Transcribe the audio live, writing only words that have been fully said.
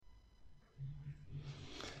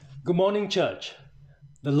Good morning, church.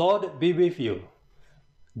 The Lord be with you.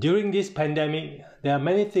 During this pandemic, there are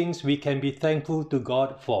many things we can be thankful to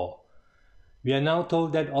God for. We are now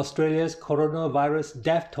told that Australia's coronavirus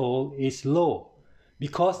death toll is low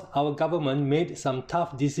because our government made some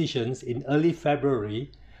tough decisions in early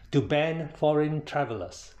February to ban foreign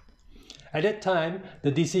travelers. At that time,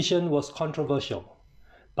 the decision was controversial,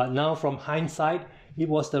 but now from hindsight, it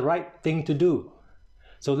was the right thing to do.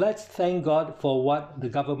 So let's thank God for what the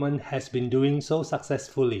government has been doing so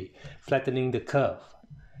successfully, flattening the curve.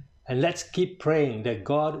 And let's keep praying that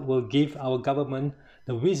God will give our government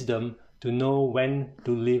the wisdom to know when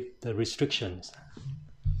to lift the restrictions.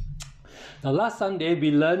 Now, last Sunday,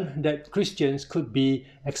 we learned that Christians could be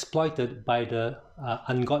exploited by the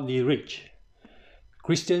ungodly rich.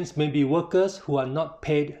 Christians may be workers who are not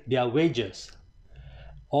paid their wages,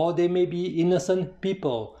 or they may be innocent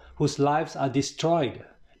people whose lives are destroyed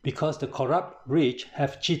because the corrupt rich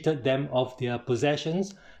have cheated them of their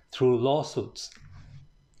possessions through lawsuits.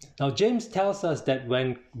 Now, James tells us that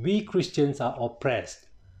when we Christians are oppressed,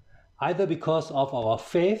 either because of our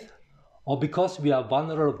faith or because we are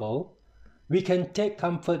vulnerable, we can take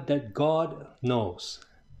comfort that God knows,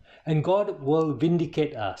 and God will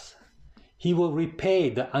vindicate us. He will repay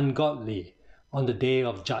the ungodly on the day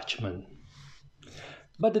of judgment.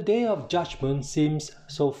 But the day of judgment seems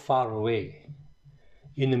so far away.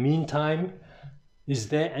 In the meantime, is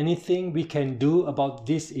there anything we can do about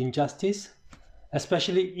this injustice,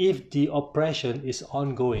 especially if the oppression is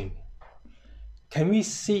ongoing? Can we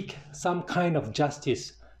seek some kind of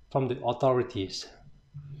justice from the authorities?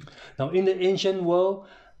 Now, in the ancient world,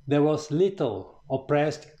 there was little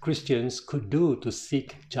oppressed Christians could do to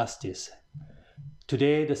seek justice.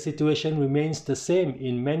 Today, the situation remains the same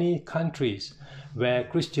in many countries where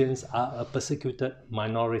Christians are a persecuted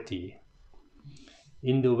minority.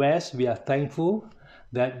 In the West, we are thankful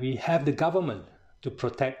that we have the government to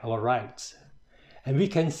protect our rights, and we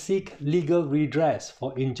can seek legal redress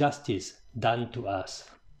for injustice done to us.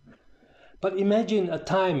 But imagine a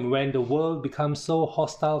time when the world becomes so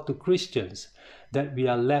hostile to Christians that we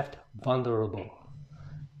are left vulnerable.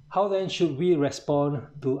 How then should we respond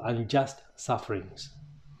to unjust sufferings?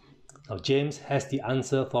 Now, James has the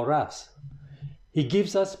answer for us. He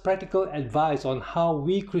gives us practical advice on how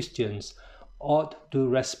we Christians ought to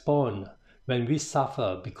respond when we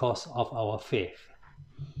suffer because of our faith.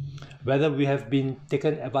 Whether we have been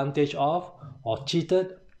taken advantage of, or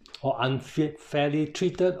cheated, or unfairly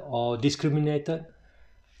treated, or discriminated,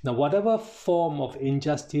 now whatever form of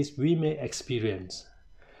injustice we may experience,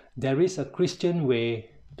 there is a Christian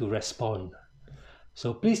way to respond.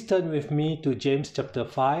 So please turn with me to James chapter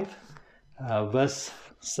 5, verse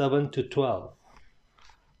 7 to 12.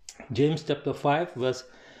 James chapter 5, verse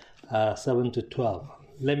 7 to 12.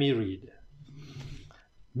 Let me read.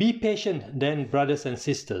 Be patient then, brothers and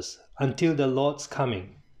sisters, until the Lord's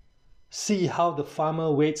coming. See how the farmer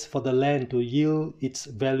waits for the land to yield its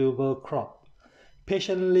valuable crop,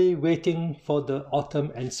 patiently waiting for the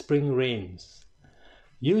autumn and spring rains.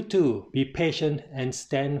 You too be patient and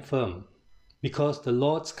stand firm, because the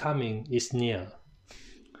Lord's coming is near.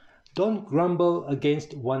 Don't grumble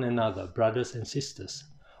against one another, brothers and sisters,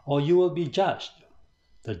 or you will be judged.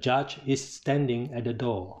 The judge is standing at the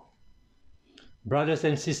door. Brothers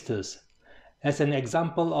and sisters, as an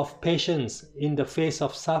example of patience in the face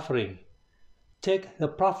of suffering, take the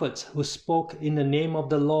prophets who spoke in the name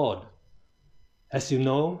of the Lord. As you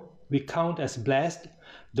know, we count as blessed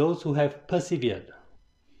those who have persevered.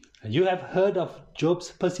 You have heard of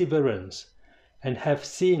Job's perseverance and have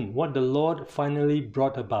seen what the Lord finally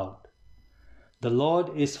brought about. The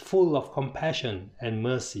Lord is full of compassion and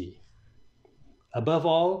mercy. Above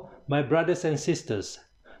all, my brothers and sisters,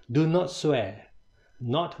 do not swear,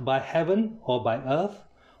 not by heaven or by earth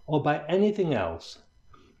or by anything else.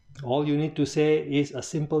 All you need to say is a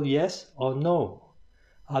simple yes or no.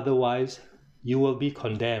 Otherwise, you will be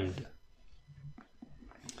condemned.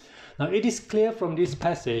 Now, it is clear from this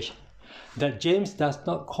passage that James does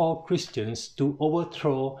not call Christians to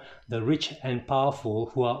overthrow the rich and powerful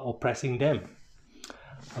who are oppressing them.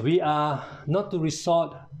 We are not to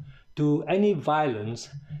resort to any violence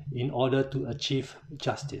in order to achieve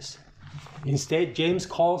justice. Instead, James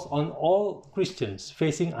calls on all Christians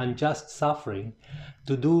facing unjust suffering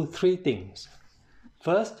to do three things.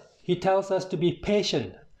 First, he tells us to be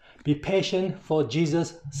patient. Be patient for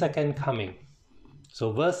Jesus' second coming.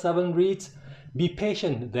 So verse 7 reads, Be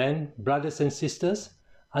patient then, brothers and sisters,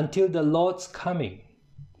 until the Lord's coming.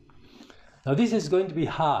 Now this is going to be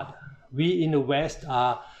hard. We in the West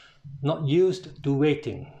are not used to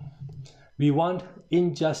waiting. We want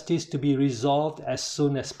injustice to be resolved as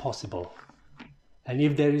soon as possible. And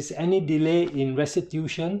if there is any delay in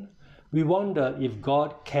restitution, we wonder if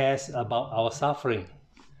God cares about our suffering.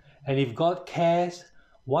 And if God cares,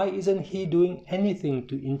 why isn't He doing anything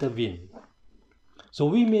to intervene? So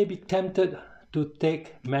we may be tempted to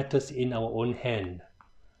take matters in our own hand.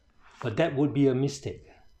 But that would be a mistake,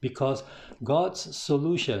 because God's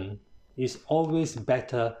solution is always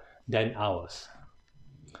better than ours.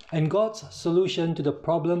 And God's solution to the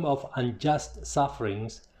problem of unjust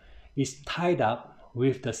sufferings is tied up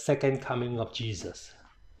with the second coming of Jesus.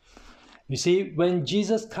 You see, when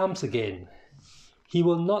Jesus comes again, He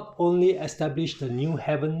will not only establish the new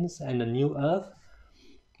heavens and the new earth,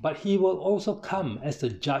 but He will also come as the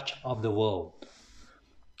judge of the world.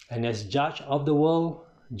 And as judge of the world,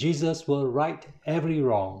 Jesus will right every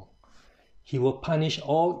wrong. He will punish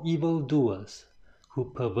all evildoers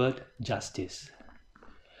who pervert justice.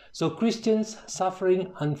 So Christians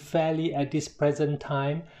suffering unfairly at this present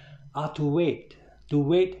time are to wait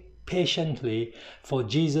patiently for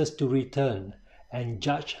Jesus to return and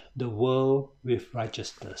judge the world with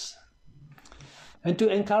righteousness. And to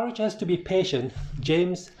encourage us to be patient,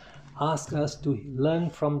 James asks us to learn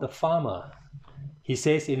from the farmer. He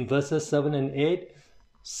says in verses 7 and 8,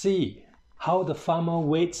 "See how the farmer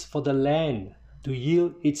waits for the land to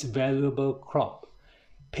yield its valuable crop,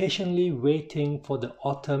 patiently waiting for the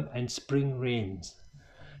autumn and spring rains.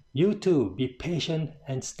 You too be patient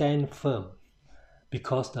and stand firm,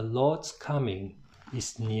 because the Lord's coming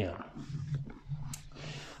is near."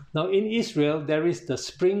 Now in Israel, there is the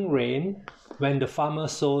spring rain when the farmer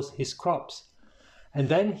sows his crops, and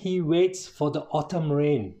then he waits for the autumn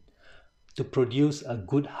rain to produce a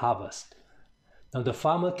good harvest. Now the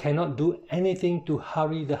farmer cannot do anything to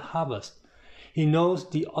hurry the harvest. He knows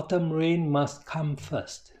the autumn rain must come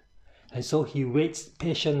first, and so he waits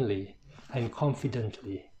patiently and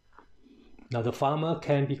confidently. Now the farmer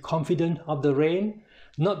can be confident of the rain,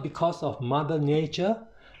 not because of Mother Nature,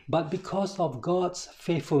 but because of God's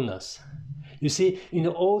faithfulness. You see, in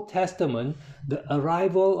the Old Testament, the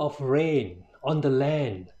arrival of rain on the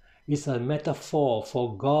land is a metaphor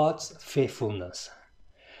for God's faithfulness.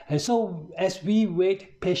 And so as we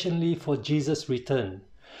wait patiently for Jesus' return,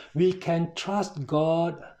 we can trust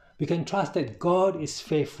God, we can trust that God is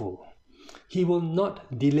faithful. He will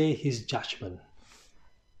not delay His judgment.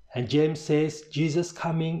 And James says Jesus'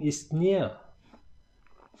 coming is near.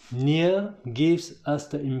 Near gives us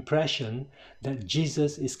the impression that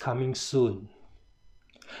Jesus is coming soon.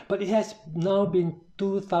 But it has now been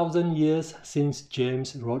 2,000 years since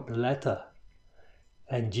James wrote the letter,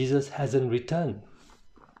 and Jesus hasn't returned.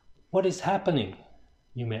 What is happening,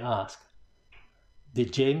 you may ask?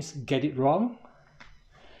 Did James get it wrong?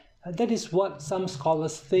 That is what some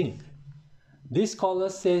scholars think. These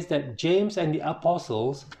scholars say that James and the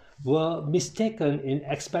apostles were mistaken in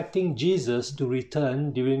expecting Jesus to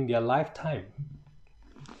return during their lifetime.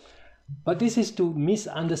 But this is to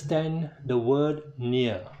misunderstand the word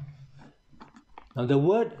near. Now the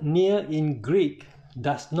word near in Greek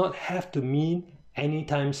does not have to mean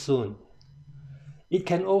anytime soon. It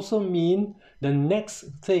can also mean the next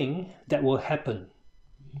thing that will happen.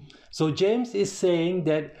 So James is saying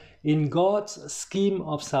that in God's scheme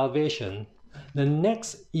of salvation, the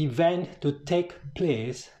next event to take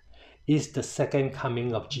place is the second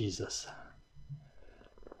coming of Jesus.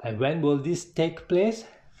 And when will this take place?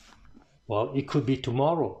 Well, it could be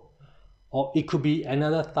tomorrow, or it could be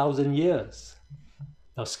another 1,000 years.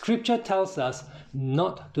 Now, Scripture tells us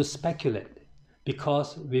not to speculate,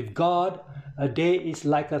 because with God, a day is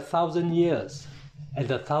like 1,000 years, and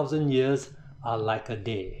 1,000 years are like a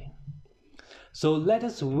day. So let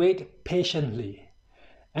us wait patiently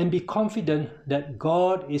and be confident that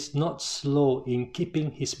God is not slow in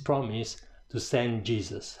keeping His promise to send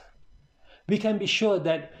Jesus. We can be sure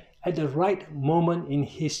that at the right moment in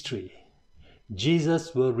history,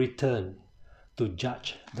 Jesus will return to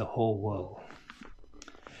judge the whole world.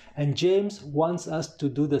 And James wants us to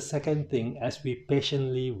do the second thing as we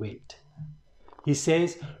patiently wait. He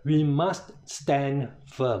says we must stand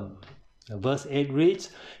firm. Verse 8 reads,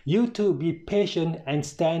 "You too be patient and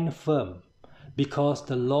stand firm, because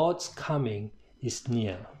the Lord's coming is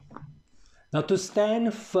near." Now to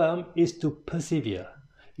stand firm is to persevere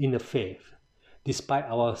in the faith, despite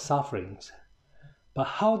our sufferings. But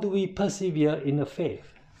how do we persevere in the faith?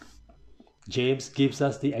 James gives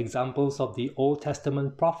us the examples of the Old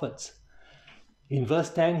Testament prophets. In verse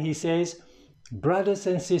 10 he says, "Brothers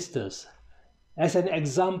and sisters, as an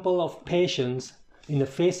example of patience in the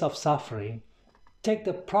face of suffering, take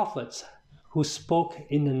the prophets who spoke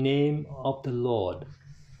in the name of the Lord."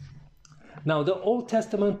 Now the Old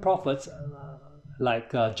Testament prophets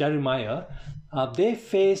like Jeremiah They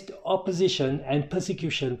faced opposition and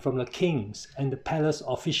persecution from the kings and the palace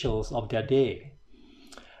officials of their day.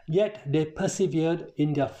 Yet they persevered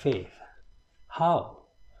in their faith. How?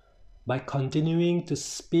 By continuing to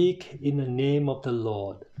speak in the name of the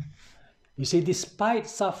Lord. You see, despite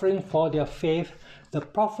suffering for their faith, the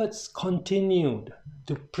prophets continued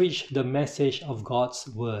to preach the message of God's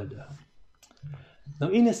word. Now,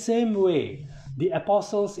 in the same way, the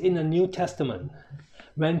apostles in the New Testament,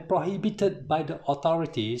 when prohibited by the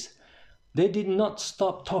authorities, they did not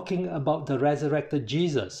stop talking about the resurrected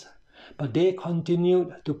Jesus, but they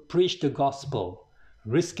continued to preach the gospel,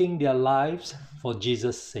 risking their lives for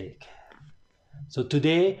Jesus' sake. So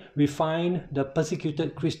today, we find the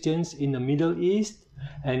persecuted Christians in the Middle East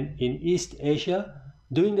and in East Asia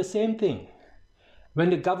doing the same thing. When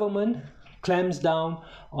the government clamps down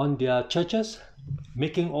on their churches,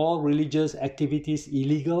 making all religious activities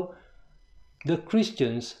illegal, the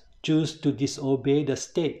Christians choose to disobey the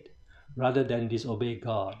state rather than disobey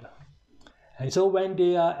God. And so when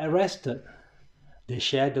they are arrested, they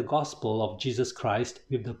share the gospel of Jesus Christ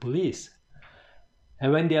with the police.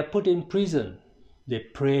 And when they are put in prison, they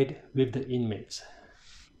prayed with the inmates.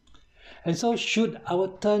 And so should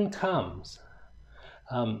our turn comes,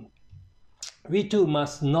 we too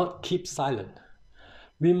must not keep silent.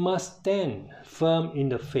 We must stand firm in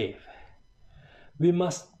the faith. We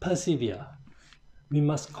must persevere. We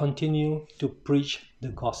must continue to preach the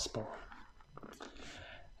gospel.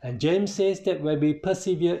 And James says that when we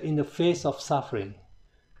persevere in the face of suffering,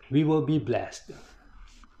 we will be blessed.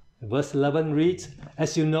 Verse 11 reads,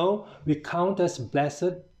 "As you know, we count as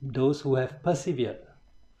blessed those who have persevered."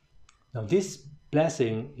 Now this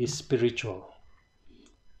blessing is spiritual.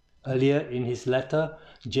 Earlier in his letter,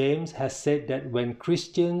 James has said that when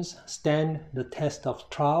Christians stand the test of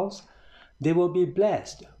trials, they will be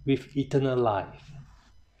blessed with eternal life.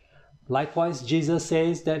 Likewise, Jesus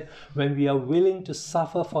says that when we are willing to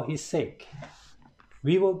suffer for his sake,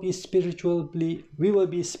 we will be spiritually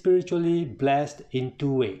blessed in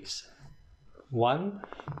two ways. One,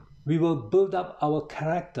 we will build up our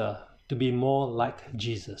character to be more like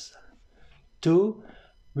Jesus. Two,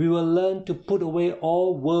 we will learn to put away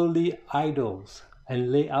all worldly idols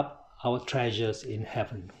and lay up our treasures in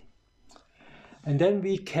heaven. And then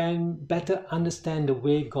we can better understand the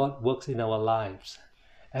way God works in our lives,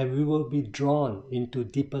 and we will be drawn into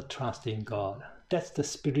deeper trust in God. That's the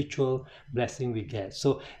spiritual blessing we get.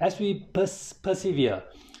 So as we persevere,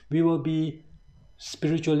 we will be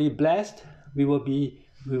spiritually blessed. We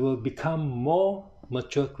will become more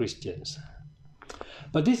mature Christians.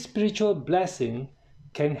 But this spiritual blessing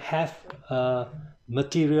can have a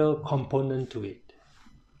material component to it.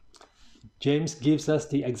 James gives us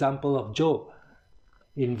the example of Job.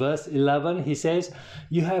 In verse 11, he says,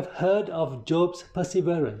 "You have heard of Job's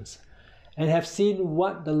perseverance and have seen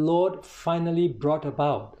what the Lord finally brought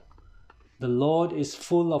about. The Lord is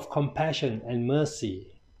full of compassion and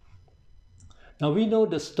mercy." Now we know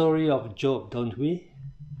the story of Job, don't we?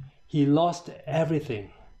 He lost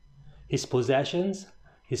everything: his possessions,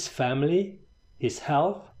 his family, his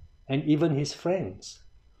health, and even his friends.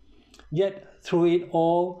 Yet through it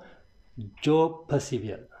all, Job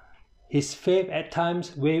persevered. His faith at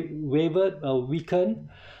times wavered or weakened,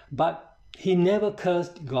 but he never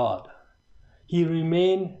cursed God. He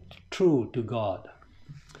remained true to God.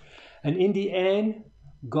 And in the end,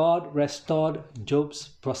 God restored Job's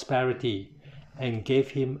prosperity and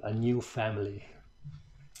gave him a new family.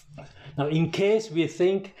 Now, in case we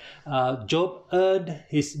think Job earned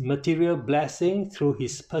his material blessing through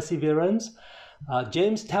his perseverance,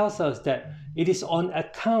 James tells us that it is on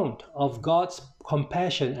account of God's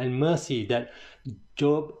compassion and mercy that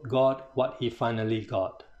Job got what he finally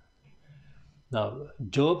got. Now,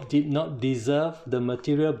 Job did not deserve the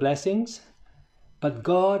material blessings, but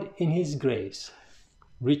God, in his grace,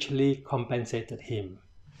 richly compensated him.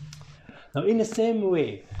 Now, in the same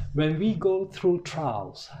way, when we go through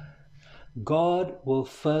trials, God will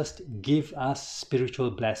first give us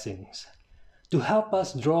spiritual blessings to help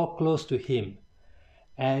us draw close to him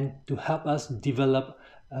and to help us develop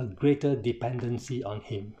a greater dependency on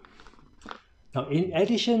him. Now, in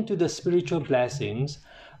addition to the spiritual blessings,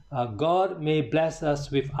 God may bless us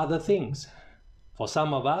with other things. For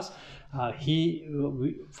some of us,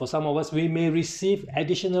 we may receive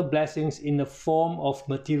additional blessings in the form of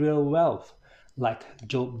material wealth, like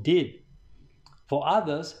Job did. For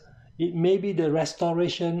others, it may be the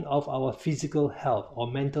restoration of our physical health or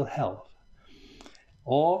mental health.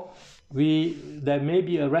 Or there may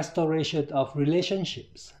be a restoration of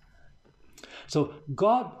relationships. So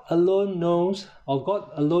God alone knows, or God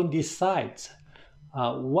alone decides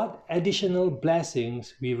what additional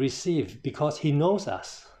blessings we receive because He knows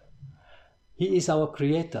us. He is our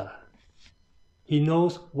Creator. He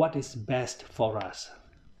knows what is best for us.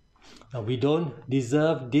 Now, we don't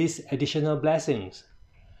deserve these additional blessings,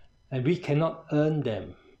 and we cannot earn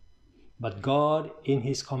them. But God, in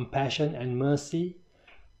His compassion and mercy,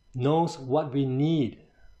 knows what we need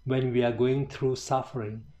when we are going through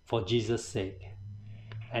suffering for Jesus' sake.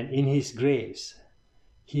 And in His grace,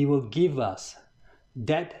 He will give us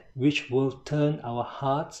that which will turn our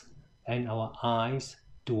hearts and our eyes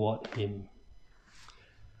toward Him.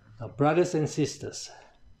 Now, brothers and sisters,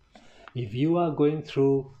 if you are going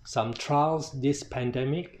through some trials this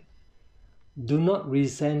pandemic, do not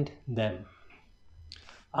resent them.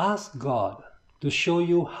 Ask God to show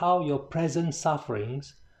you how your present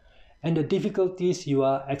sufferings and the difficulties you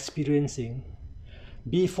are experiencing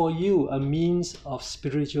be for you a means of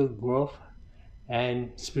spiritual growth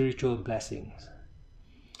and spiritual blessings.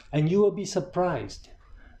 And you will be surprised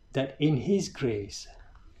that in His grace,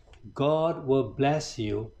 God will bless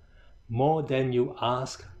you more than you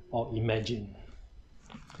ask or imagine.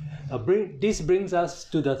 Now, this brings us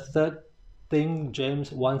to the third thing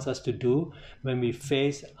James wants us to do when we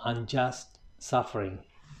face unjust suffering.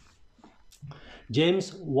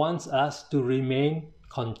 James wants us to remain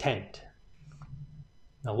content.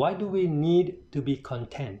 Now, why do we need to be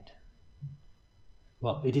content?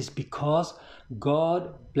 Well, it is because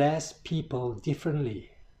God bless people differently.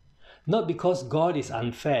 Not because God is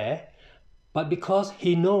unfair, but because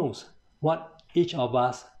He knows what each of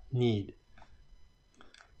us need.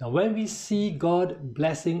 Now, when we see God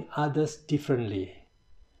blessing others differently,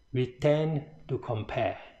 we tend to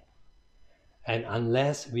compare. And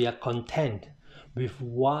unless we are content with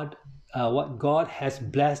what God has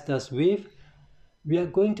blessed us with, we are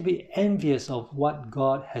going to be envious of what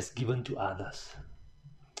God has given to others.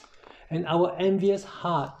 And our envious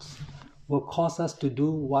hearts will cause us to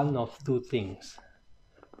do one of two things.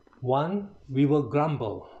 One, we will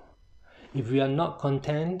grumble. If we are not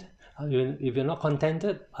content, if we are not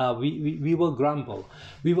contented, we will grumble.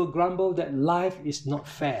 We will grumble that life is not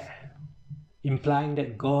fair, implying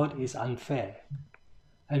that God is unfair.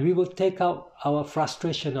 And we will take out our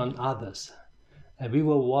frustration on others, and we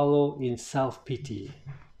will wallow in self-pity.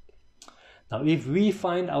 Now, if we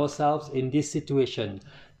find ourselves in this situation,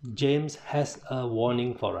 James has a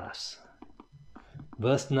warning for us.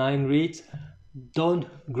 Verse 9 reads, "Don't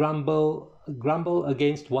grumble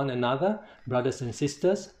against one another, brothers and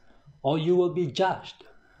sisters, or you will be judged.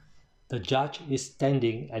 The judge is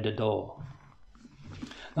standing at the door."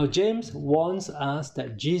 Now, James warns us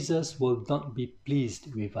that Jesus will not be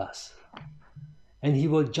pleased with us, and He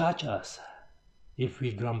will judge us if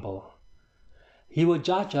we grumble. He will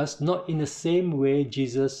judge us not in the same way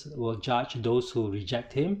Jesus will judge those who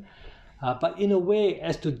reject Him, but in a way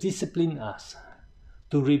as to discipline us,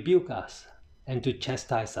 to rebuke us, and to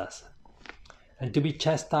chastise us. And to be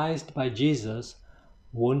chastised by Jesus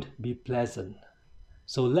won't be pleasant.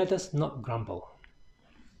 So let us not grumble.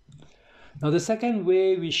 Now, the second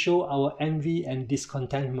way we show our envy and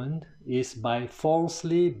discontentment is by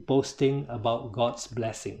falsely boasting about God's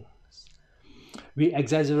blessings. We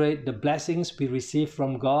exaggerate the blessings we receive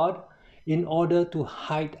from God in order to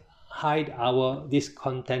hide our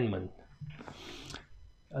discontentment.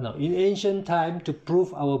 Now, in ancient time, to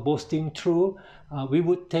prove our boasting true, we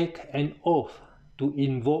would take an oath to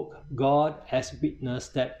invoke God as witness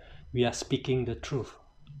that we are speaking the truth.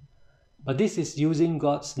 But this is using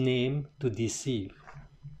God's name to deceive,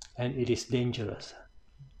 and it is dangerous.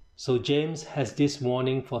 So James has this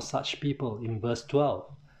warning for such people in verse 12.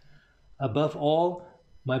 "Above all,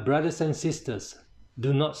 my brothers and sisters,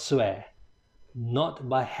 do not swear, not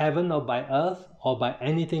by heaven or by earth or by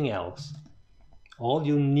anything else. All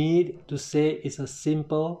you need to say is a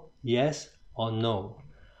simple yes or no.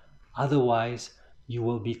 Otherwise, you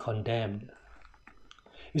will be condemned."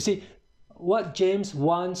 You see, what James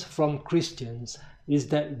wants from Christians is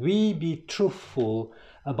that we be truthful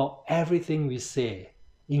about everything we say,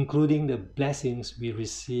 including the blessings we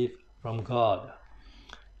receive from God.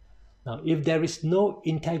 Now, if there is no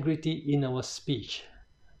integrity in our speech,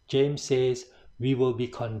 James says we will be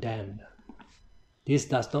condemned. This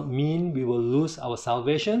does not mean we will lose our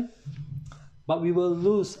salvation, but we will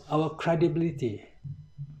lose our credibility.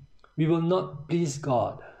 We will not please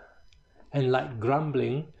God, and like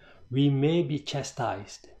grumbling, we may be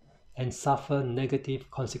chastised and suffer negative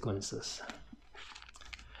consequences.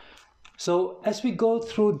 So, as we go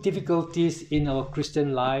through difficulties in our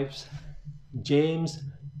Christian lives, James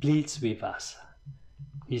pleads with us.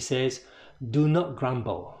 He says, "Do not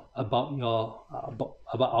grumble about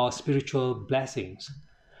our spiritual blessings,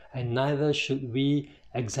 and neither should we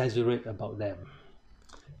exaggerate about them.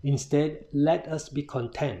 Instead, let us be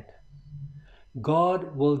content.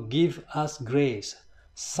 God will give us grace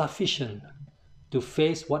sufficient to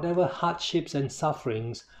face whatever hardships and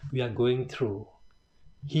sufferings we are going through.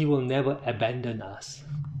 He will never abandon us.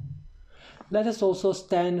 Let us also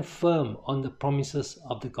stand firm on the promises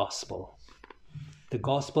of the gospel. The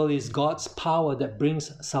gospel is God's power that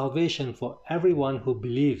brings salvation for everyone who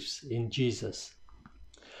believes in Jesus.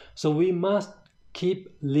 So we must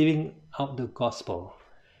keep living out the gospel,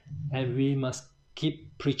 and we must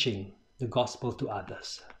keep preaching the gospel to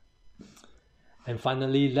others. And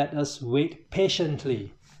finally, let us wait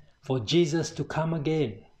patiently for Jesus to come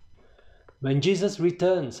again. When Jesus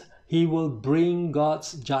returns, he will bring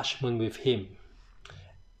God's judgment with him.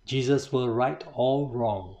 Jesus will right all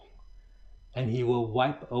wrong, and he will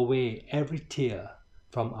wipe away every tear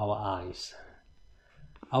from our eyes.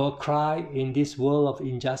 Our cry in this world of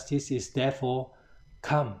injustice is therefore,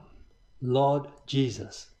 "Come, Lord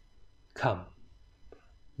Jesus, come."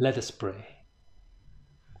 Let us pray.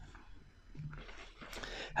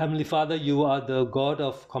 Heavenly Father, you are the God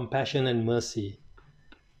of compassion and mercy.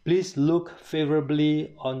 Please look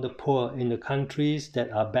favorably on the poor in the countries that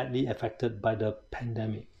are badly affected by the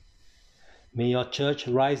pandemic. May your church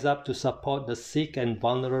rise up to support the sick and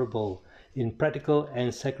vulnerable in practical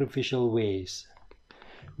and sacrificial ways.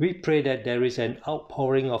 We pray that there is an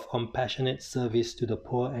outpouring of compassionate service to the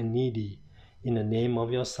poor and needy in the name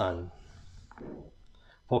of your Son.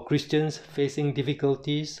 For Christians facing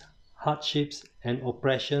difficulties, hardships, and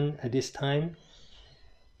oppression at this time,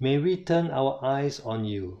 may we turn our eyes on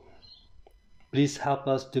you. Please help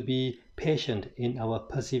us to be patient in our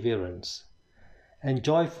perseverance and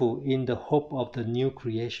joyful in the hope of the new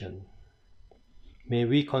creation. May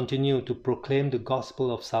we continue to proclaim the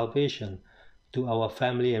gospel of salvation to our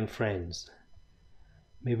family and friends.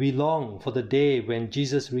 May we long for the day when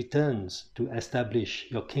Jesus returns to establish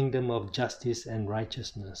your kingdom of justice and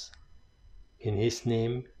righteousness. In his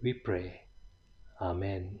name we pray.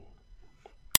 Amen.